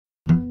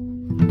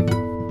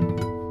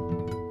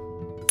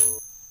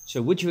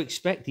So would you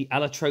expect the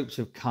allotropes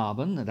of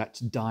carbon, that's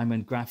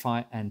diamond,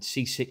 graphite, and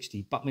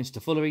C60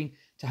 Buckminster fullerene,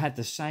 to have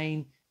the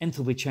same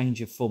enthalpy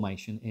change of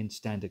formation in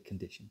standard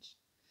conditions?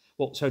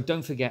 Well, so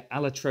don't forget,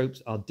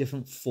 allotropes are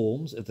different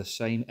forms of the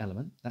same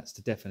element. That's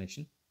the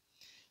definition.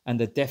 And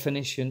the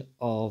definition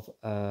of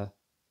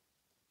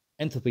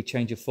enthalpy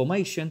change of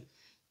formation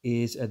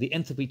is the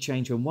enthalpy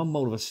change when 1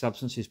 mole of a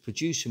substance is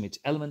produced from its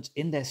elements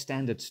in their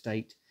standard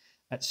state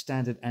at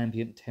standard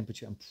ambient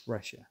temperature and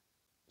pressure.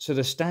 So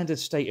the standard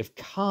state of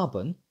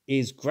carbon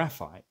is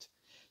graphite.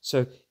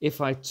 So if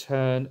I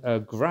turn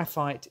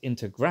graphite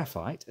into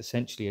graphite,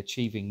 essentially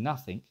achieving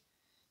nothing,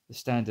 the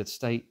standard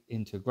state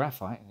into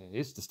graphite, it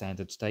is the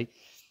standard state,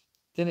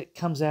 then it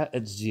comes out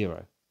at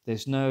 0.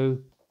 There's no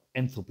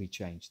enthalpy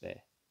change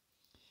there.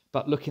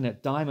 But looking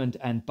at diamond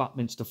and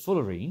Buckminster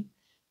fullerene,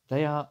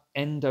 they are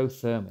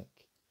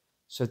endothermic.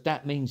 So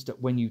that means that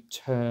when you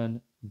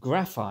turn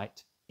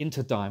graphite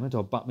into diamond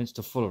or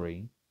Buckminster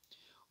fullerene,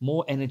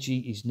 more energy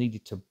is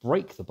needed to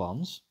break the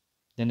bonds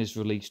than is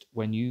released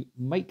when you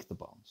make the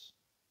bonds.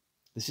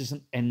 This is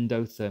an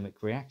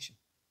endothermic reaction.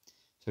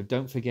 So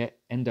don't forget,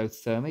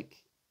 endothermic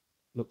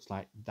looks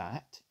like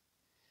that,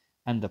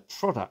 and the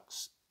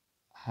products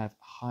have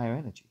higher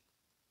energy.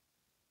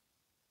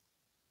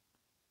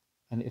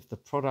 And if the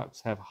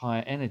products have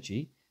higher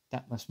energy,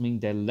 that must mean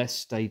they're less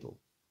stable.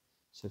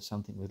 So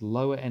something with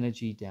lower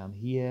energy down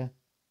here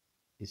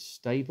is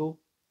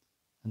stable,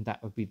 and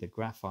that would be the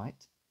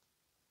graphite.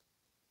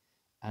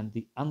 And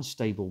the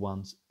unstable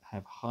ones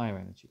have higher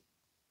energy.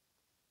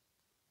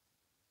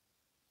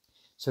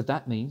 So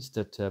that means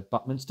that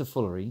Buckminster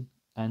fullerene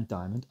and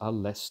diamond are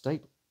less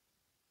stable.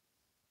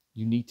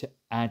 You need to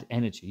add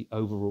energy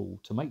overall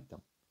to make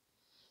them.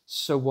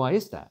 So why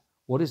is that?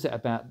 What is it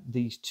about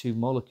these two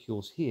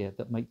molecules here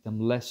that make them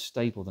less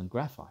stable than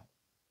graphite?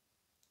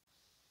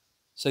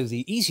 So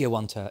the easier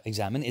one to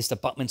examine is the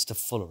Buckminster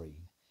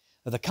fullerene.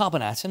 The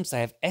carbon atoms,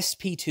 they have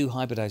sp2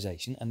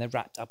 hybridization and they're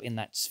wrapped up in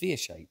that sphere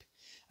shape.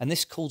 And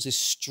this causes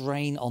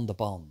strain on the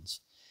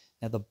bonds.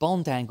 Now the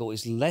bond angle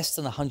is less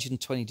than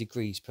 120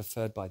 degrees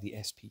preferred by the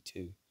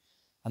sp2.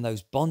 And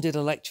those bonded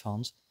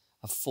electrons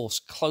are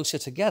forced closer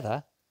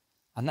together,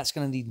 and that's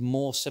going to need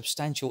more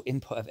substantial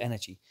input of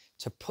energy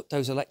to put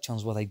those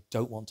electrons where they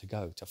don't want to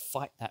go, to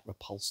fight that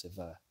repulsive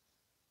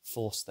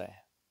force there.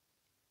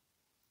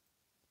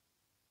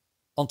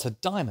 Onto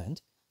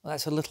diamond, well,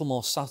 that's a little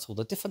more subtle.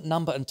 The different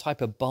number and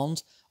type of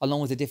bonds,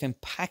 along with the different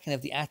packing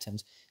of the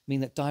atoms, mean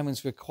that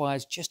diamonds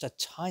requires just a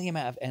tiny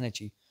amount of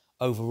energy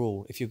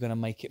overall if you're going to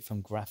make it from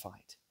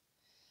graphite.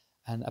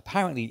 And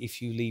apparently, if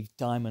you leave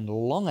diamond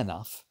long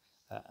enough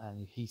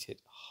and you heat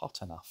it hot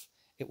enough,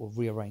 it will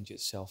rearrange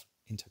itself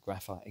into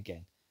graphite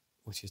again,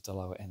 which is the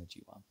lower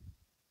energy one.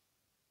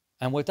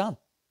 And we're done.